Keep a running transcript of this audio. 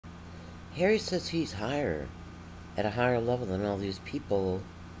Harry says he's higher, at a higher level than all these people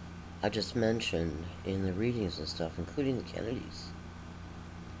I just mentioned in the readings and stuff, including the Kennedys.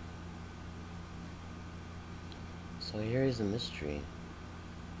 So Harry's a mystery.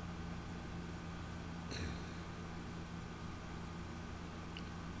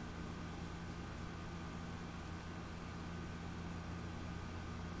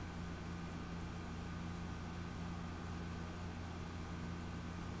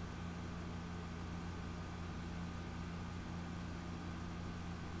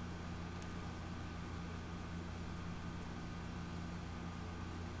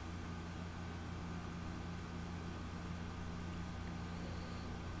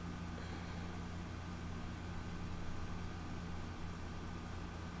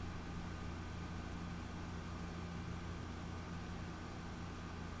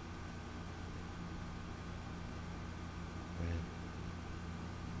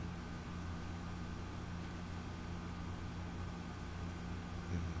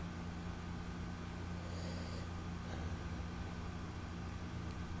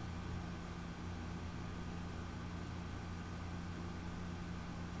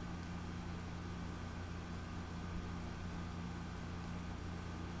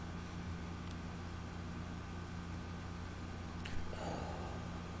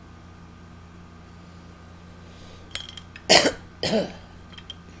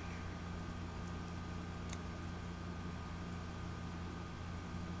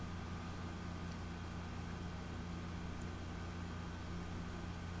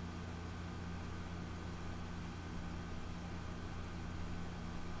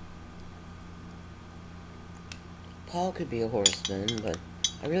 Paul could be a horseman, but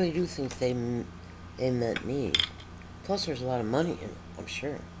I really do think they meant me. Plus, there's a lot of money in it, I'm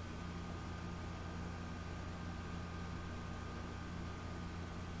sure.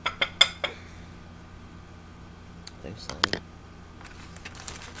 Thanks, Sonny.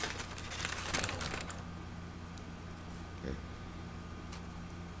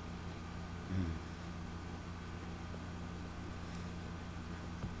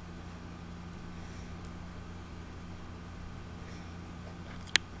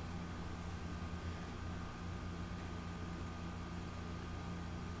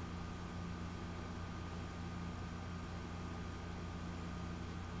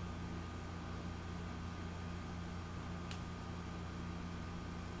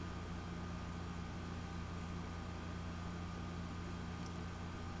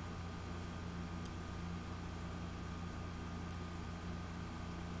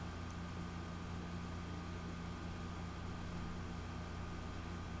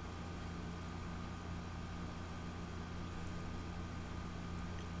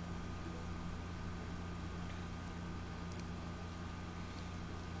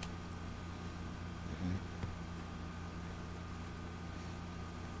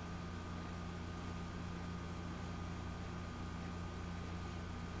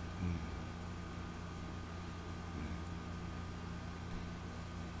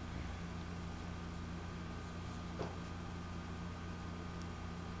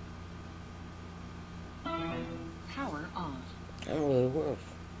 Power off. I don't really work.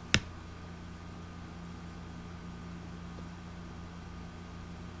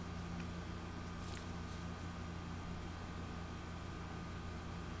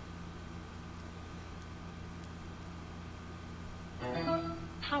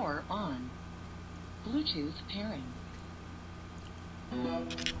 Power on. Bluetooth pairing.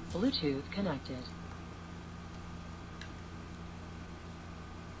 Bluetooth connected.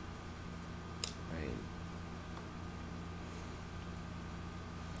 Right.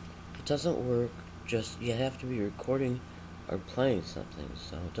 It doesn't work just, you have to be recording or playing something,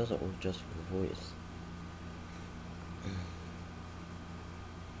 so it doesn't work just for voice.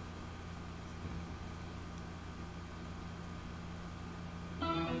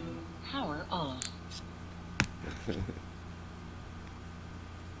 Power off.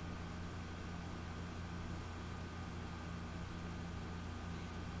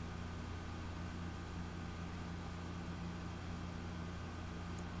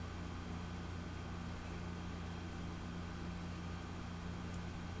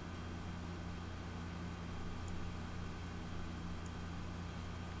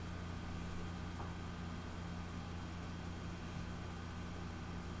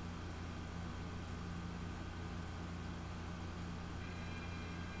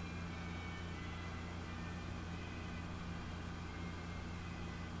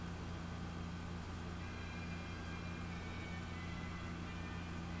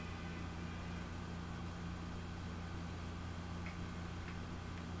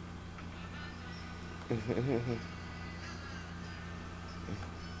 Mhm.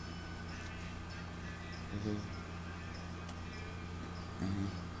 Mhm. Mhm.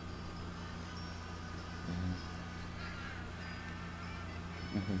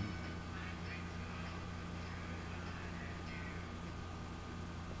 Mhm.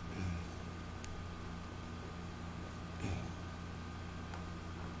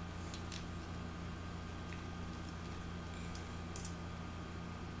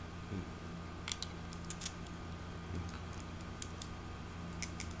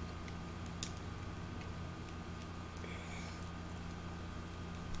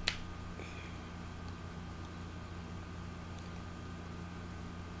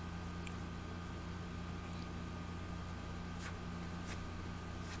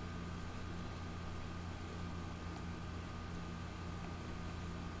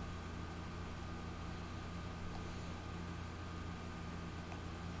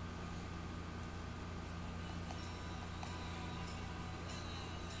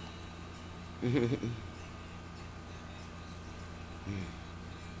 Mhm.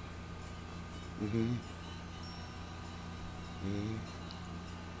 Mhm. Mhm.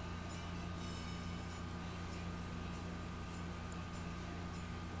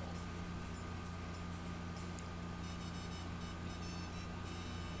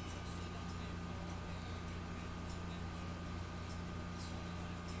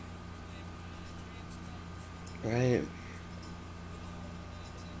 Right.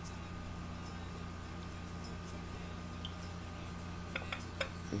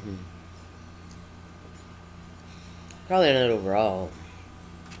 Mhm. Probably not overall.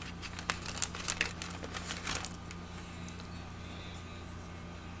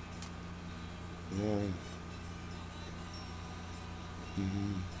 No.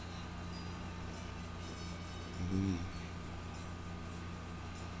 Mhm. Mhm.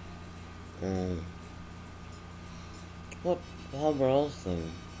 Um, what Bob Ross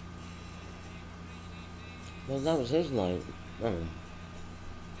thing? Well, that was his night. Oh.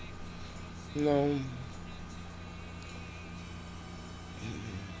 No.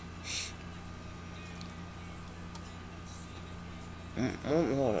 I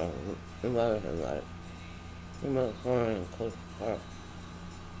don't know what about it. About Corey and Cliff Park.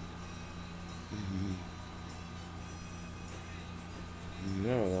 Mhm.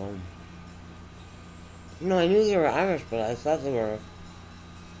 No. No, I knew they were Irish, but I thought they were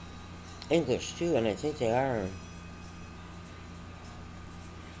English too, and I think they are.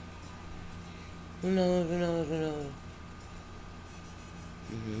 Who knows? Who knows? Who knows?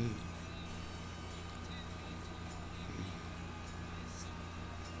 Mhm.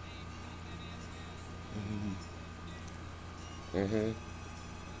 Mhm. Mhm.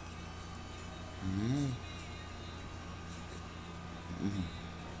 Mhm.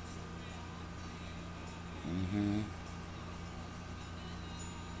 Mhm.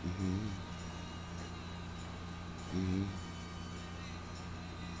 Mhm. Mhm.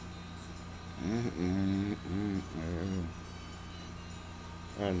 Mhm. Mhm. Mhm.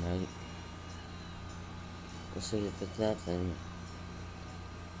 I might. Let's see if it's that thing.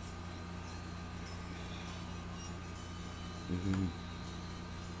 Mhm.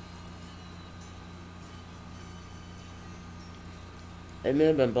 It may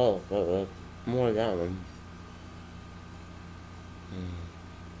have been both, but more of that one. Mhm.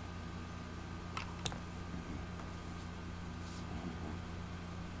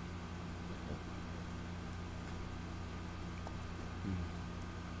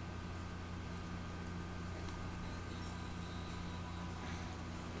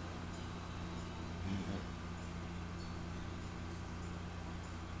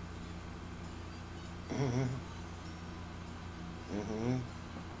 Mhm.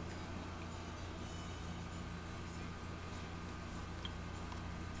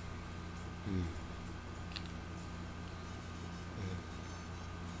 Mhm.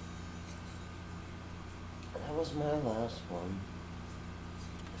 That was my last one.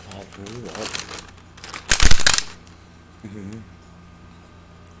 If I can do that. Mhm.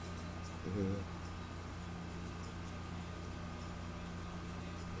 Mhm.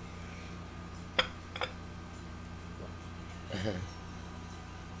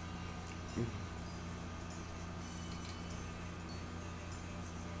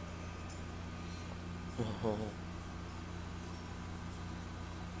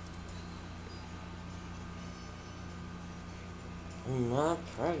 I'm not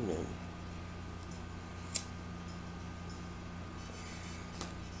pregnant.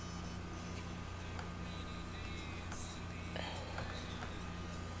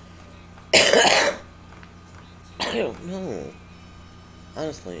 I don't know.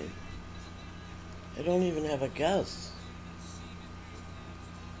 Honestly. I don't even have a guess.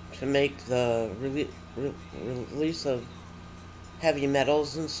 To make the release of heavy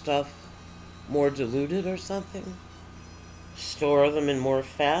metals and stuff more diluted or something? Store them in more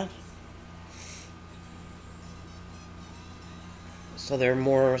fat? So they're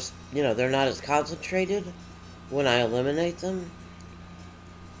more, they're not as concentrated when I eliminate them?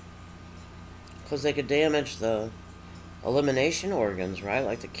 Because they could damage the elimination organs, right?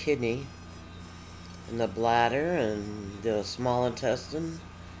 Like the kidney and the bladder and the small intestine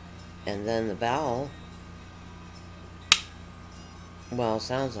and then the bowel. Well,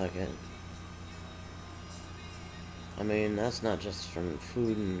 sounds like it. I mean, that's not just from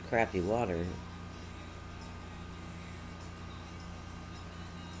food and crappy water.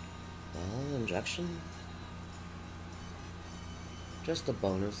 Well, injection? Just a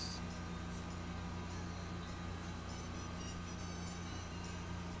bonus.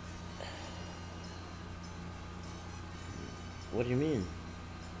 What do you mean?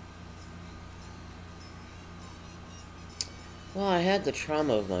 Well, I had the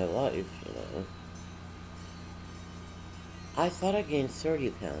trauma of my life, I thought I gained 30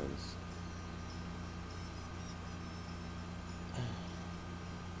 pounds.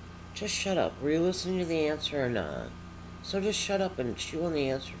 Just shut up. Were you listening to the answer or not? So just shut up and chew on the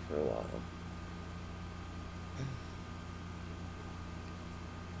answer for a while.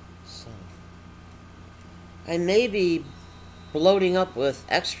 So, I may be bloating up with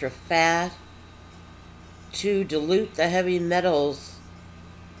extra fat to dilute the heavy metals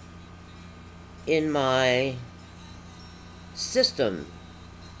in my system.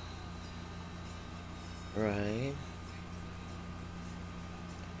 Right.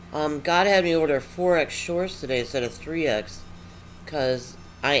 God had me order 4X shorts today instead of 3X because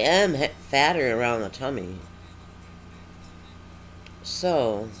I am fatter around the tummy.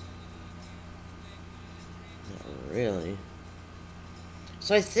 So, not really.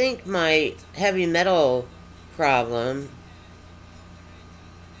 So I think my heavy metal problem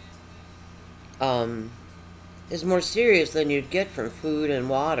is more serious than you'd get from food and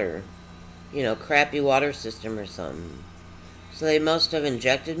water. Crappy water system or something. So they must have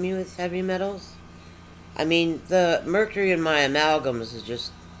injected me with heavy metals? I mean, the mercury in my amalgams is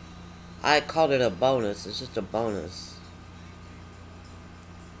just, I called it a bonus. It's just a bonus.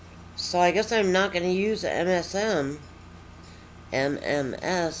 So I guess I'm not going to use MMS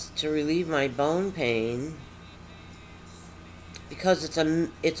to relieve my bone pain because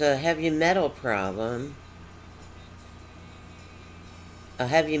it's a heavy metal problem. A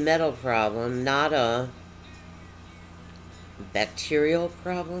heavy metal problem, not a bacterial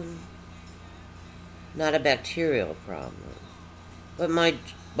problem. Not a bacterial problem. But my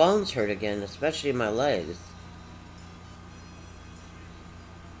bones hurt again, especially my legs.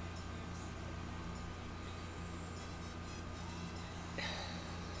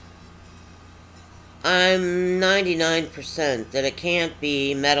 I'm 99% that it can't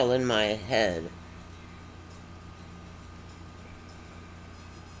be metal in my head.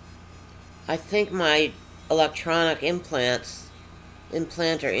 I think my electronic implants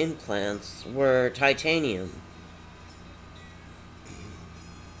were titanium.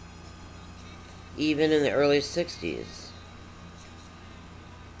 Even in the early 60s.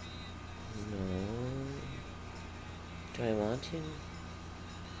 No. Do I want to?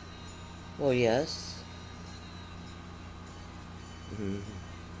 Well, yes.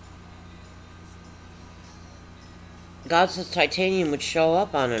 God says titanium would show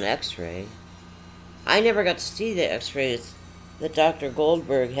up on an x-ray. I never got to see the x-rays that Dr.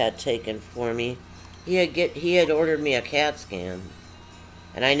 Goldberg had taken for me. He had ordered me a CAT scan,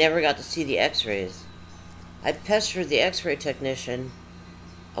 and I never got to see the x-rays. I pestered the x-ray technician.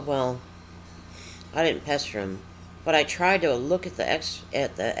 Well, I didn't pester him, but I tried to look at the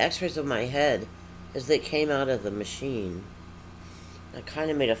x-rays of my head as they came out of the machine. I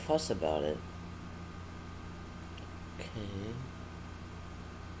kind of made a fuss about it. Okay.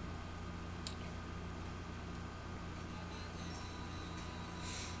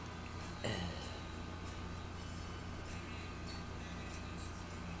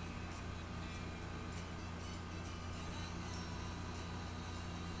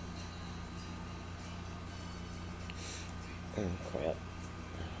 Oh, crap. Okay.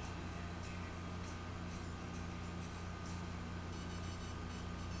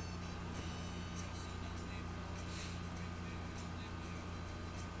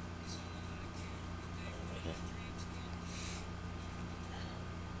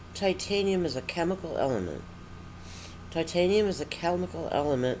 Titanium is a chemical element. Titanium is a chemical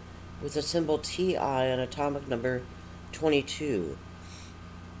element with the symbol Ti and atomic number 22.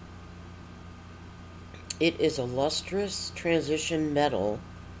 It is a lustrous transition metal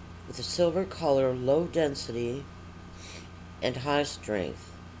with a silver color, low density, and high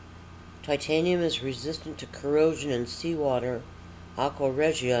strength. Titanium is resistant to corrosion in seawater, aqua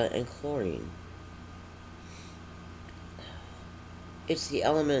regia, and chlorine. It's the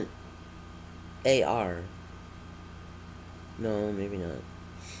element AR. No, maybe not.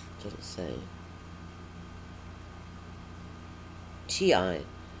 Doesn't say. TI.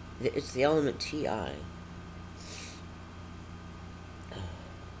 It's the element TI.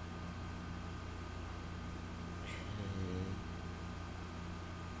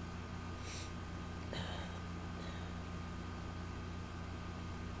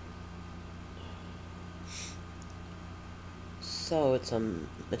 So it's a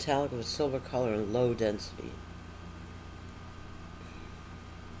metallic with a silver color and low density.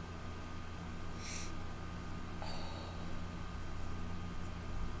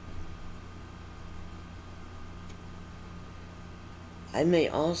 I may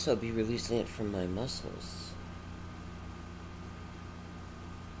also be releasing it from my muscles.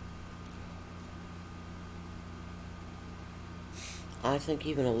 I think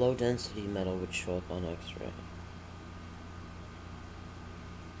even a low density metal would show up on X-ray.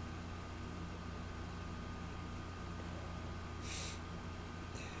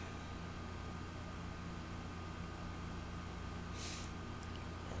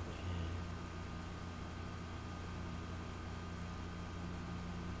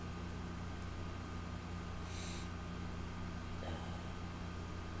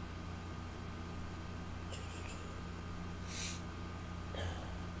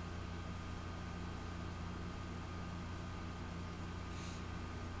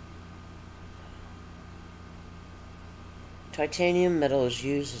 Titanium metal is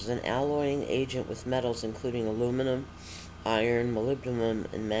used as an alloying agent with metals including aluminum, iron,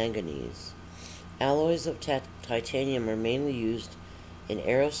 molybdenum, and manganese. Alloys of titanium are mainly used in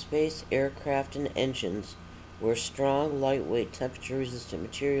aerospace, aircraft, and engines where strong, lightweight, temperature-resistant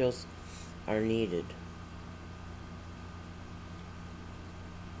materials are needed.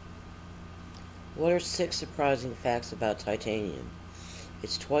 What are 6 surprising facts about titanium?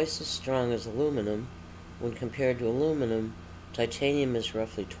 It's twice as strong as aluminum. When compared to aluminum, titanium is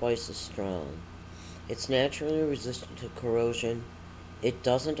roughly twice as strong. It's naturally resistant to corrosion. It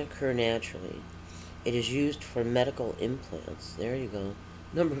doesn't occur naturally. It is used for medical implants. There you go.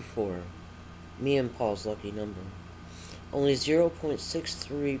 Number 4. Me and Paul's lucky number. Only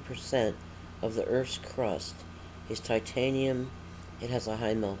 0.63% of the Earth's crust is titanium. It has a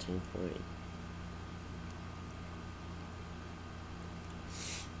high melting point.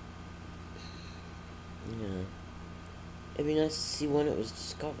 Yeah. It'd be nice to see when it was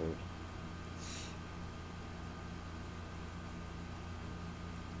discovered.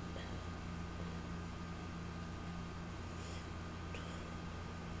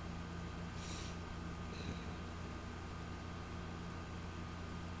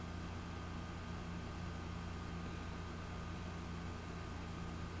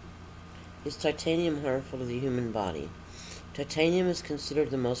 Is titanium harmful to the human body? Titanium is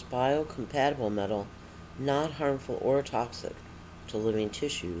considered the most biocompatible metal, not harmful or toxic to living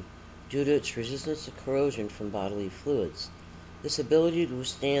tissue due to its resistance to corrosion from bodily fluids. This ability to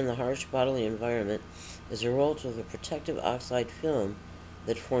withstand the harsh bodily environment is a result of the protective oxide film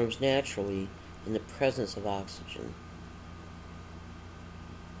that forms naturally in the presence of oxygen.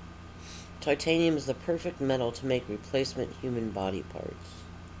 Titanium is the perfect metal to make replacement human body parts.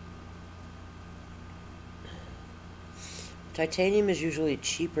 Titanium is usually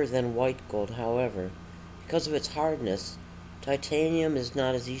cheaper than white gold, however, because of its hardness, titanium is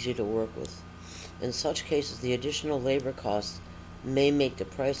not as easy to work with. In such cases, the additional labor costs may make the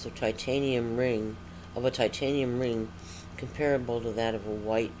price of a titanium ring comparable to that of a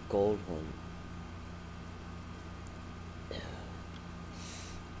white gold one.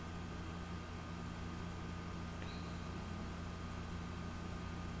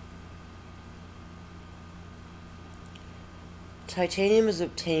 Titanium is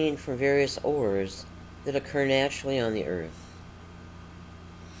obtained from various ores that occur naturally on the Earth.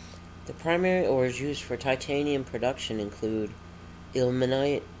 The primary ores used for titanium production include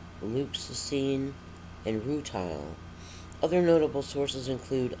ilmenite, leucoxene, and rutile. Other notable sources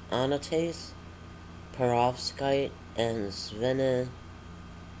include anatase, perovskite, and svena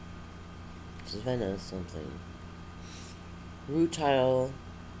something. Rutile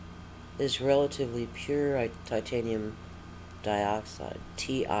is relatively pure titanium dioxide,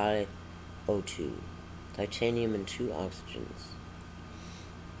 TiO2, titanium and 2 oxygens.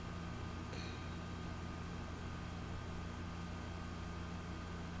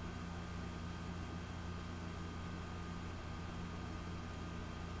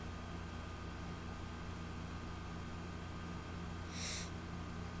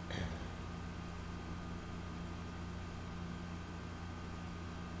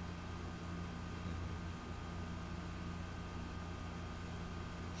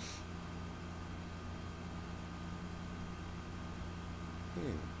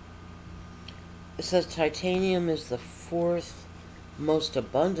 It says titanium is the fourth most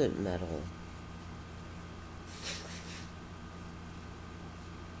abundant metal.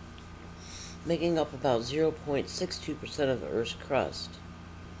 Making up about 0.62% of the Earth's crust.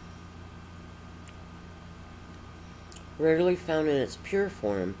 Rarely found in its pure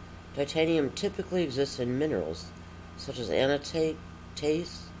form, titanium typically exists in minerals such as anatase,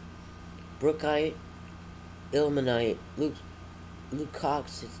 brookite, ilmenite,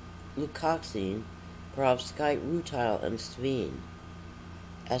 leucoxene, perovskite, rutile, and sphene.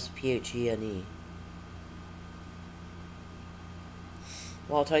 S-P-H-E-N-E.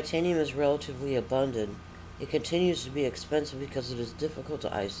 While titanium is relatively abundant, it continues to be expensive because it is difficult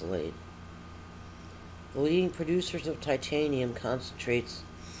to isolate. The leading producers of titanium concentrates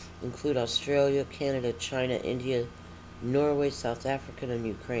include Australia, Canada, China, India, Norway, South Africa, and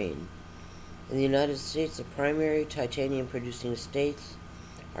Ukraine. In the United States, the primary titanium-producing states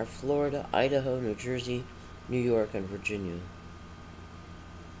are Florida, Idaho, New Jersey, New York, and Virginia.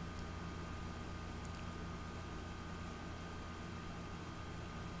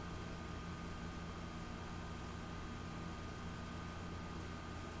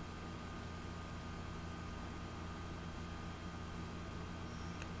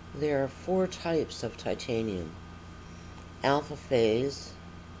 There are 4 types of titanium: alpha phase,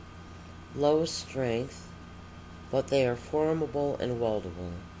 lowest strength, but they are formable and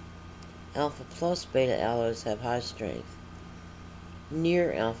weldable. Alpha plus beta alloys have high strength.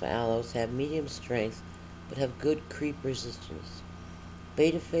 Near alpha alloys have medium strength, but have good creep resistance.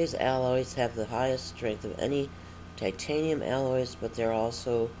 Beta phase alloys have the highest strength of any titanium alloys, but they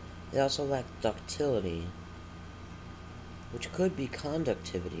also lack ductility, which could be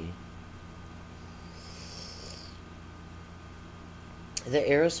conductivity. The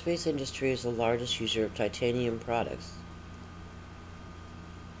aerospace industry is the largest user of titanium products.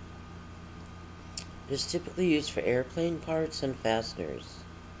 It is typically used for airplane parts and fasteners.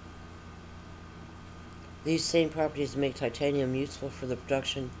 These same properties make titanium useful for the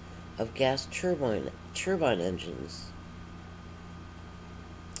production of gas turbine engines.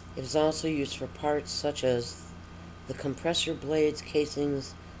 It is also used for parts such as the compressor blades,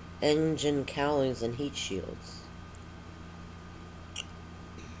 casings, engine cowlings, and heat shields.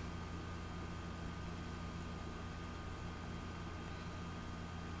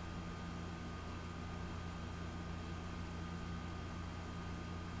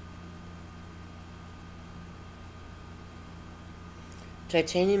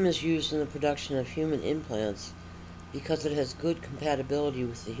 Titanium is used in the production of human implants because it has good compatibility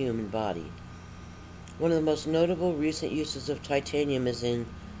with the human body. One of the most notable recent uses of titanium is in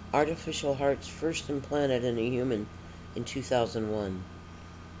artificial hearts first implanted in a human in 2001.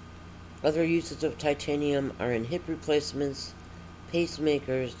 Other uses of titanium are in hip replacements,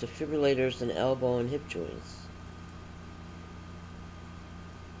 pacemakers, defibrillators, and elbow and hip joints.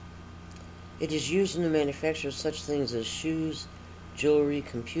 It is used in the manufacture of such things as shoes, jewelry,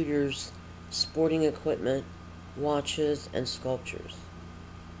 computers, sporting equipment, watches, and sculptures.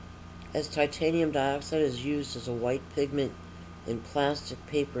 As titanium dioxide is used as a white pigment in plastic,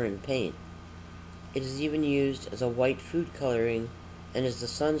 paper, and paint. It is even used as a white food coloring and as the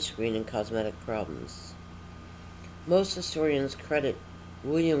sunscreen in cosmetic problems. Most historians credit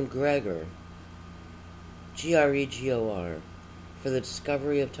William Gregor, Gregor, for the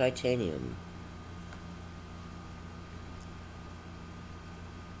discovery of titanium.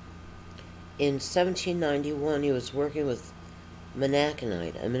 In 1791, he was working with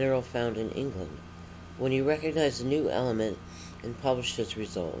menachinite, a mineral found in England, when he recognized a new element and published its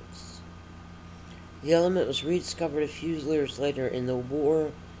results. The element was rediscovered a few years later in the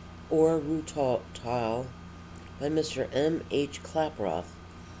ore rutile by Mr. M. H. Klaproth,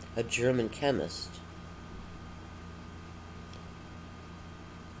 a German chemist.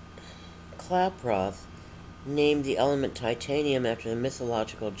 Klaproth named the element titanium after the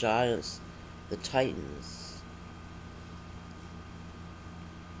mythological giants, the Titans.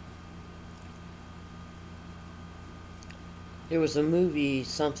 There was a movie,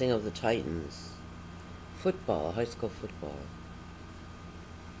 something of the Titans. Football, high school football.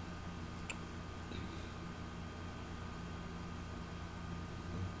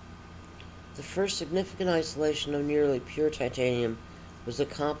 The first significant isolation of nearly pure titanium was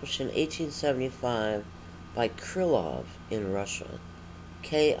accomplished in 1875 by Krylov in Russia.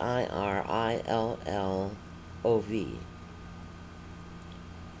 K-I-R-I-L-L-O-V.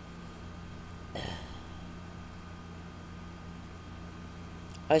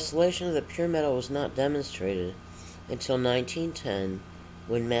 Isolation of the pure metal was not demonstrated until 1910,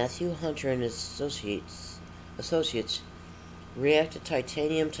 when Matthew Hunter and his associates reacted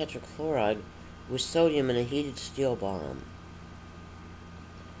titanium tetrachloride with sodium in a heated steel bomb.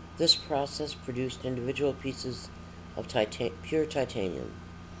 This process produced individual pieces of pure titanium.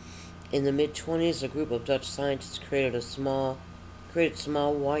 In the mid-20s, a group of Dutch scientists created small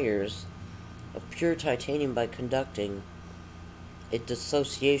wires of pure titanium by conducting a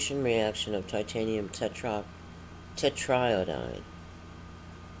dissociation reaction of titanium tetraiodide,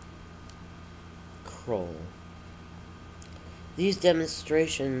 Kroll. These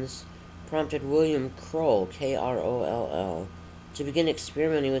demonstrations prompted William Kroll, Kroll, to begin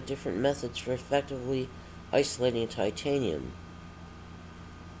experimenting with different methods for effectively isolating titanium.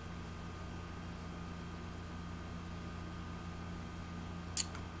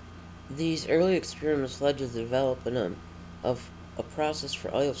 These early experiments led to the development of a process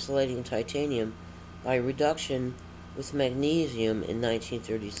for isolating titanium by reduction with magnesium in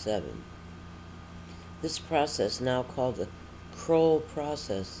 1937. This process, now called the Kroll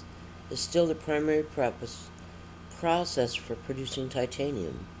process, is still the primary process for producing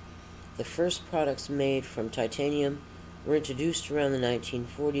titanium. The first products made from titanium were introduced around the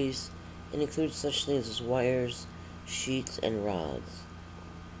 1940s and include such things as wires, sheets, and rods.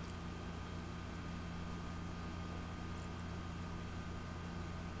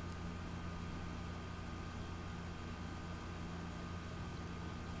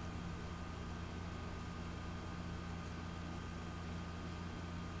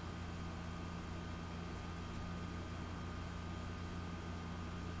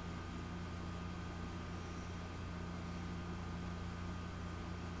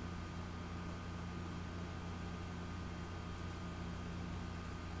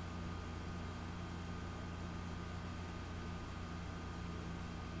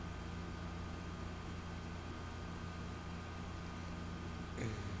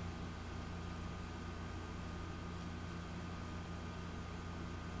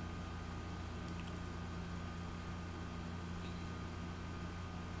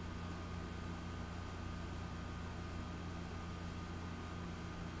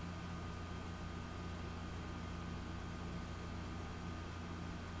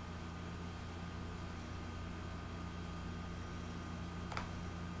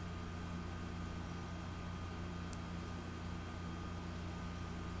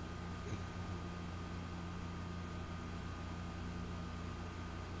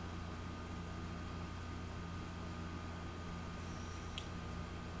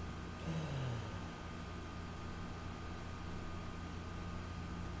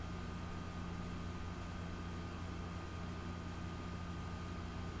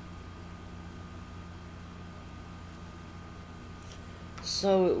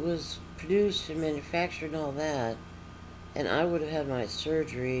 So it was produced and manufactured and all that, and I would have had my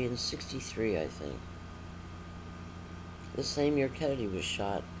surgery in '63, I think. The same year Kennedy was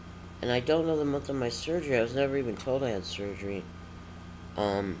shot. And I don't know the month of my surgery. I was never even told I had surgery.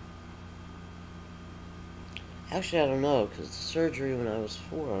 Actually, I don't know, because the surgery when I was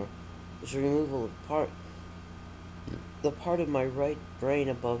 4 was removal of the part of my right brain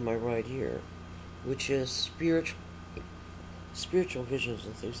above my right ear, which is spiritual visions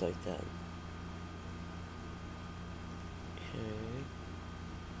and things like that. Okay.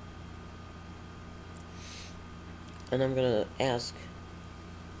 And I'm going to ask,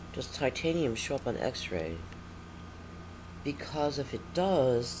 does titanium show up on X-ray? Because if it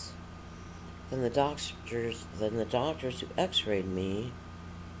does, then the doctors who X-rayed me,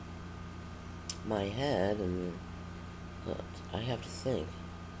 my head, and I have to think.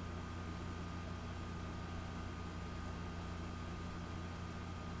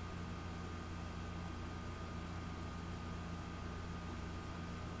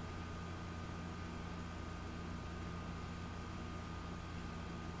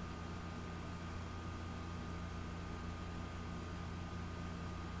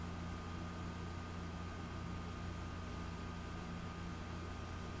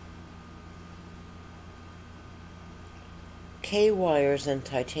 K-wires and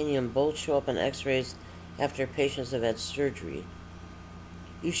titanium both show up on X-rays after patients have had surgery.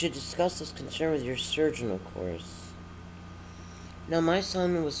 You should discuss this concern with your surgeon, of course. Now, my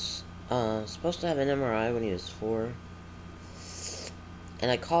son was supposed to have an MRI when he was 4.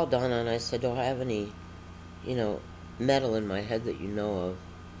 And I called Donna and I said, do I have any, metal in my head that you know of?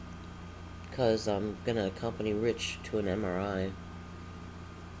 Because I'm going to accompany Rich to an MRI.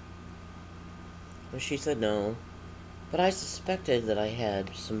 And she said no. But I suspected that I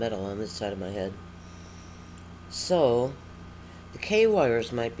had some metal on this side of my head. So, the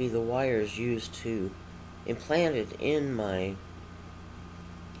K-wires might be the wires used to implant it in my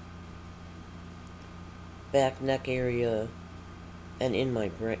back neck area and in my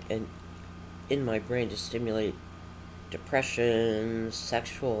brain to stimulate depression,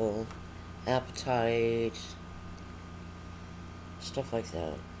 sexual appetite, stuff like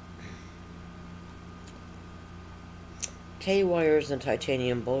that. K-wires and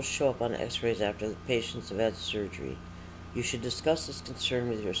titanium both show up on x-rays after the patients have had surgery. You should discuss this concern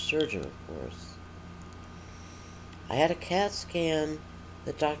with your surgeon, of course. I had a CAT scan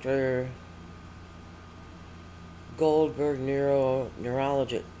that Dr. Goldberg,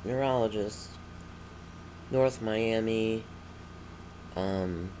 neurologist, North Miami.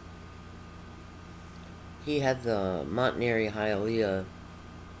 He had the Montanari Hialeah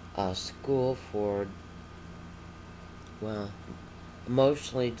school for, well,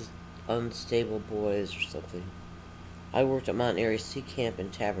 emotionally unstable boys or something. I worked at Montanari Sea Camp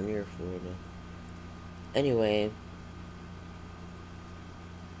in Tavernier, Florida. Anyway,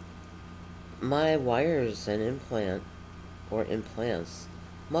 my wires and implants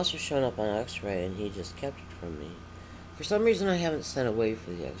must have shown up on x-ray, and he just kept it from me. For some reason, I haven't sent away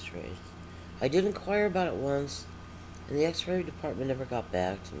for the x-rays. I did inquire about it once, and the x-ray department never got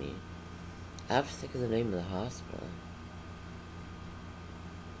back to me. I have to think of the name of the hospital.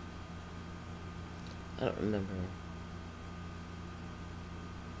 I don't remember.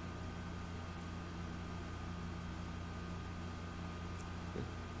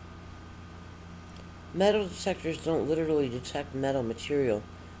 Metal detectors don't literally detect metal material,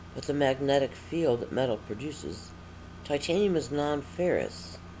 but the magnetic field that metal produces. Titanium is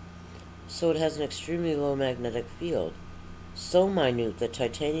non-ferrous, so it has an extremely low magnetic field, so minute that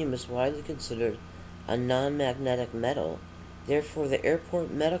titanium is widely considered a non-magnetic metal. Therefore, the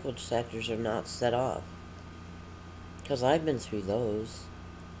airport medical detectors are not set off. Because I've been through those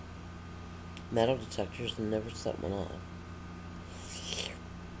metal detectors and never set one off.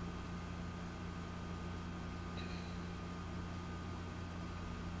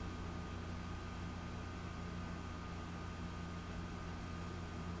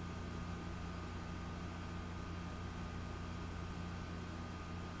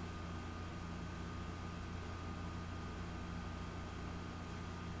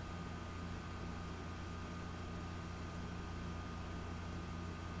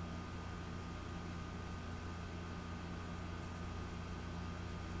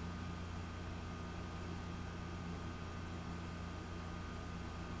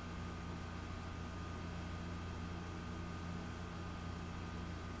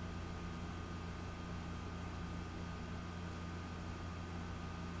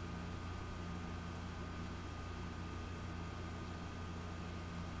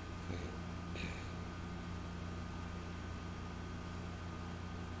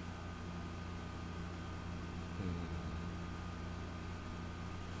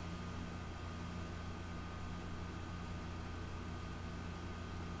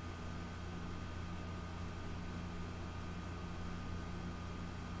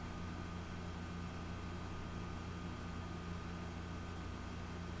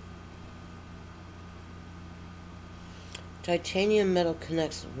 Titanium metal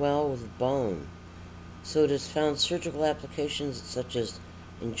connects well with bone, so it has found surgical applications such as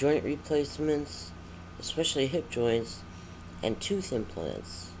in joint replacements, especially hip joints, and tooth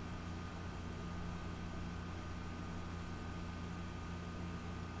implants.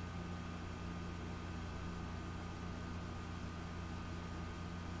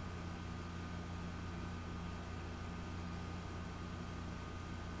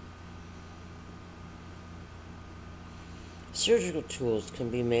 Surgical tools can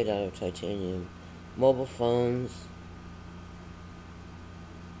be made out of titanium. Mobile phones,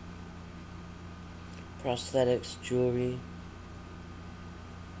 prosthetics, jewelry.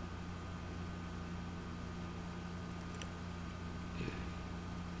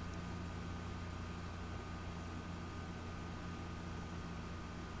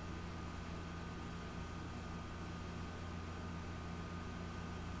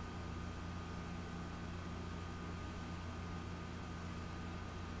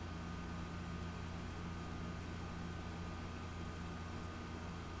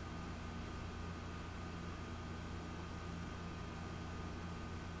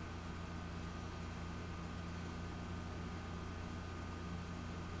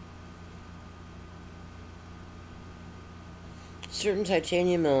 Certain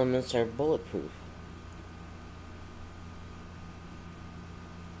titanium elements are bulletproof.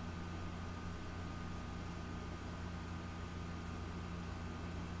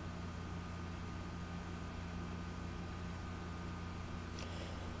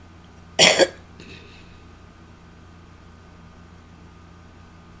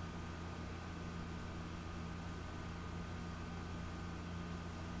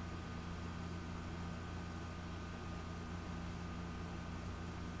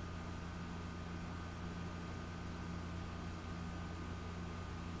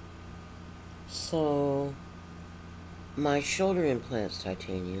 So, my shoulder implant's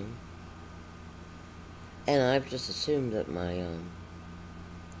titanium, and I've just assumed that my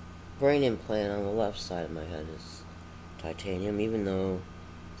brain implant on the left side of my head is titanium, even though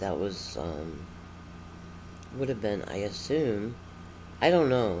that was, would have been, I assume, I don't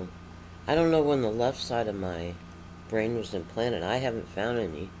know. I don't know when the left side of my brain was implanted. I haven't found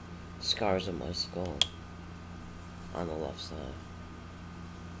any scars on my skull on the left side.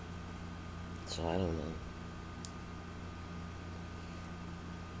 So I don't know.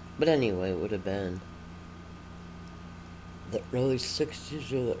 But anyway, it would have been the early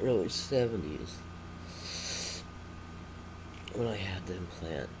 60s or the early 70s when I had the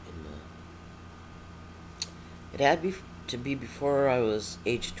implant in my... It had to be before I was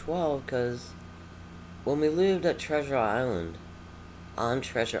age 12, because when we lived at Treasure Island, on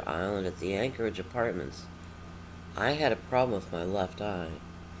Treasure Island at the Anchorage Apartments, I had a problem with my left eye,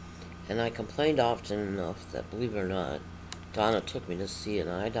 and I complained often enough that, believe it or not, Donna took me to see an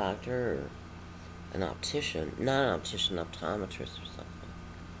eye doctor or an optician, not an optician, optometrist or something.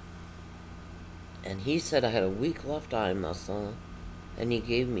 And he said I had a weak left eye muscle, and he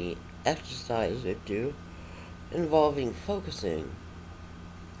gave me exercises to do involving focusing,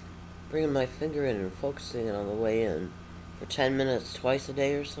 bringing my finger in and focusing it on the way in for 10 minutes twice a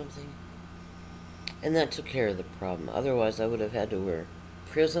day or something. And that took care of the problem. Otherwise, I would have had to wear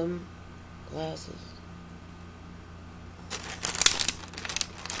prism glasses.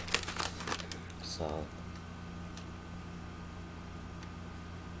 So,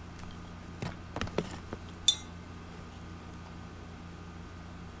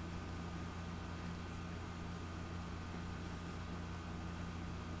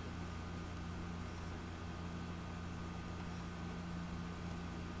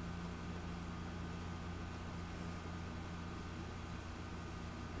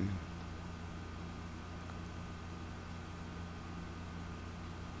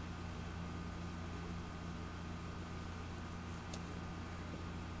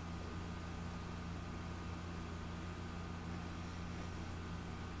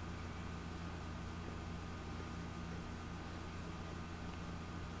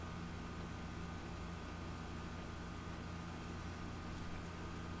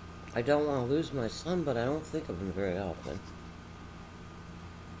 I don't want to lose my son, but I don't think of him very often.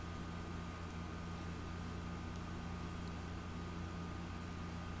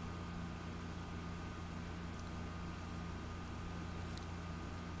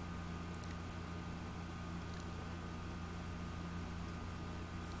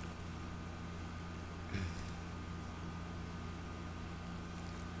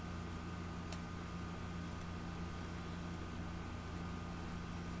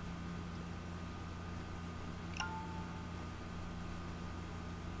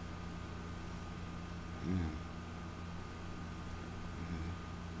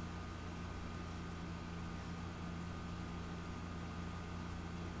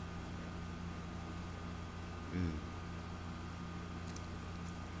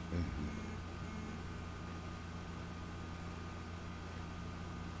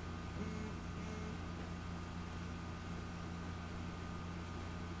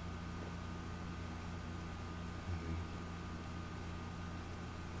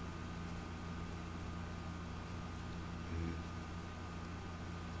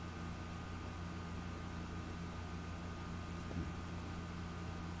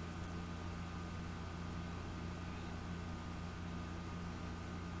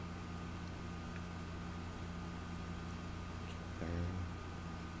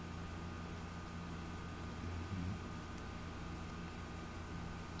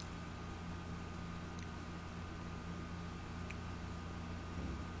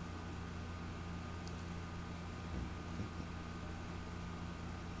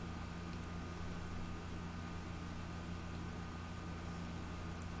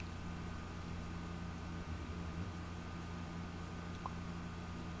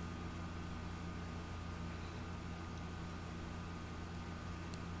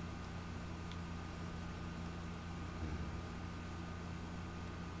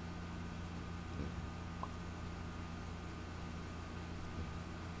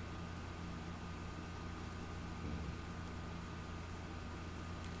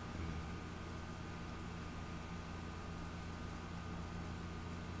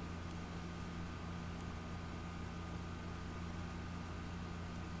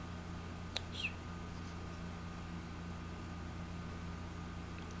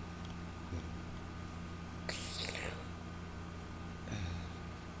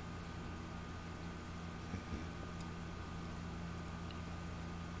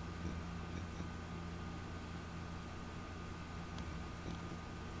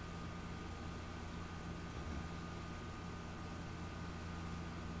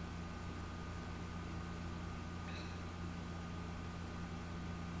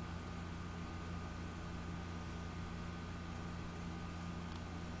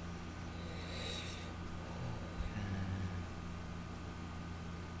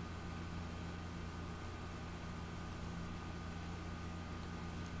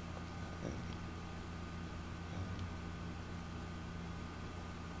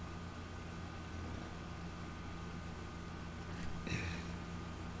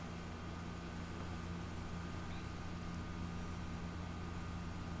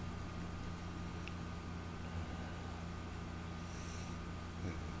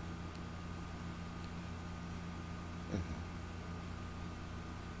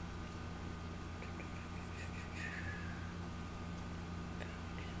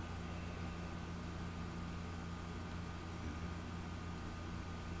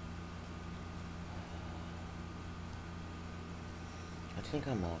 I think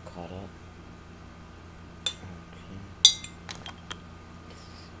I'm all caught up. Okay.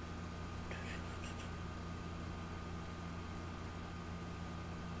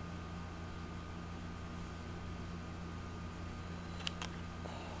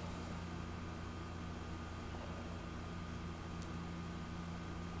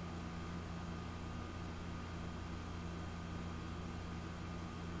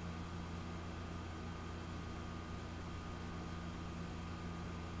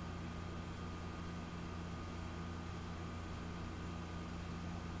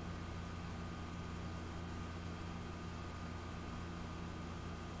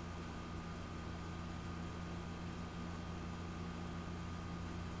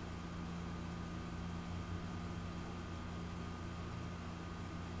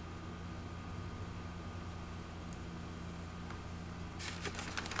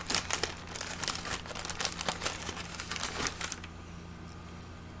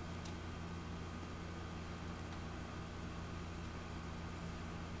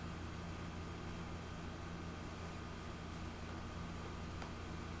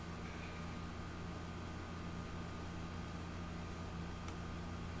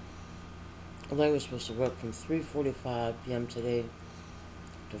 Well, I was supposed to work from 3:45 p.m. today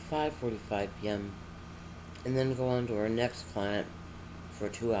to 5:45 p.m. and then go on to our next client for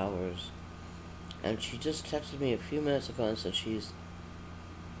 2 hours. And she just texted me a few minutes ago and said she's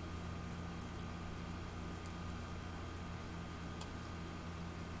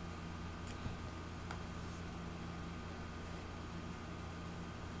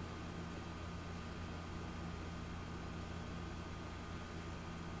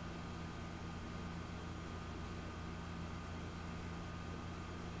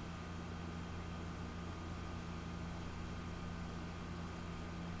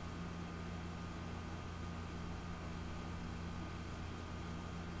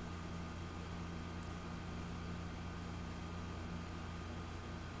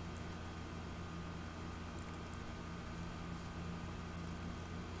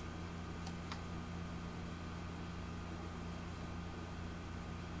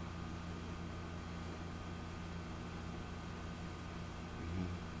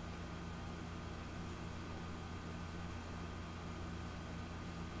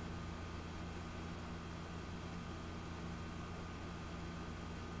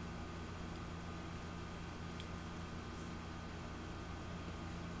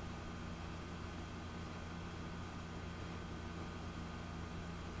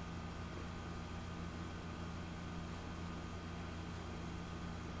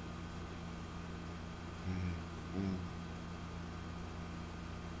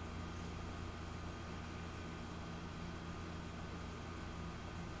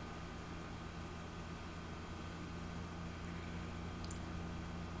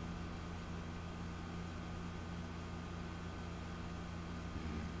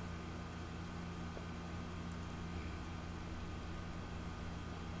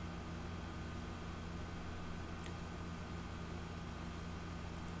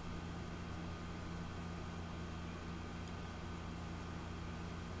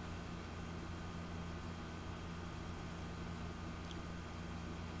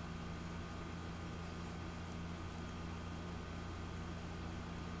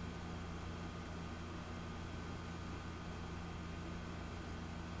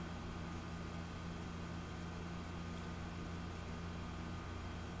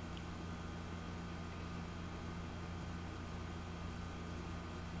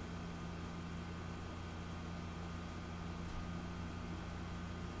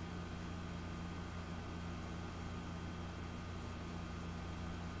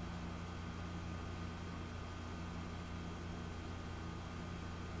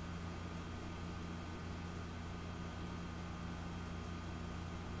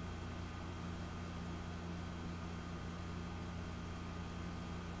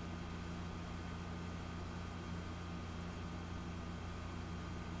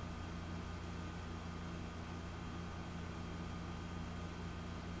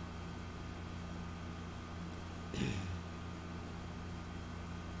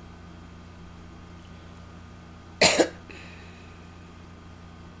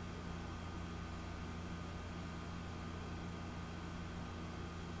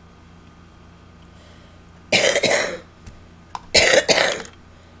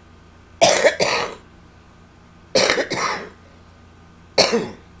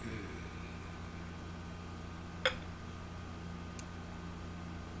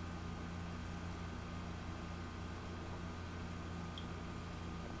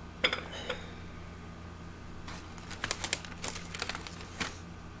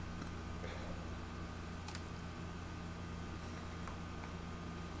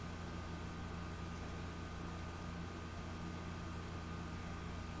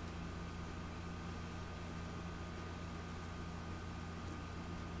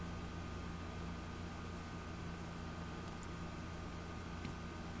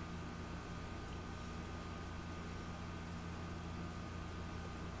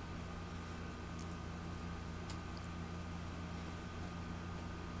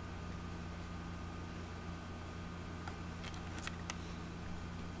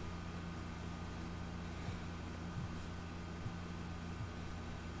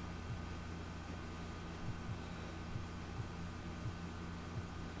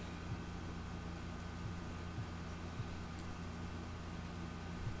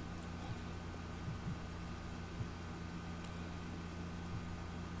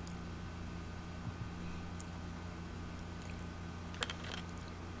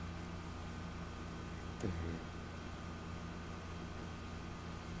Mhm.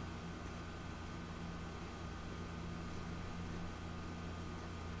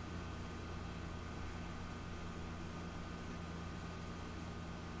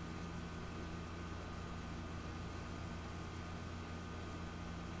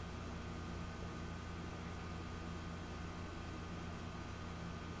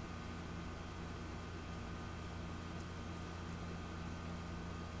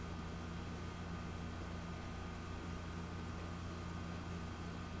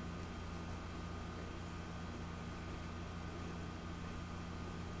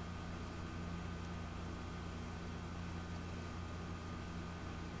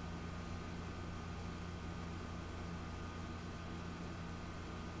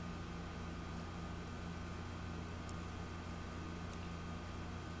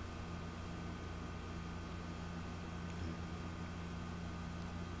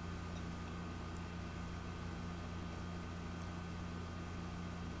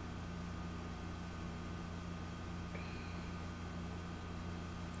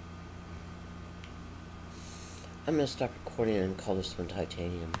 I'm going to stop recording and call this one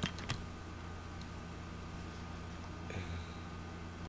Titanium.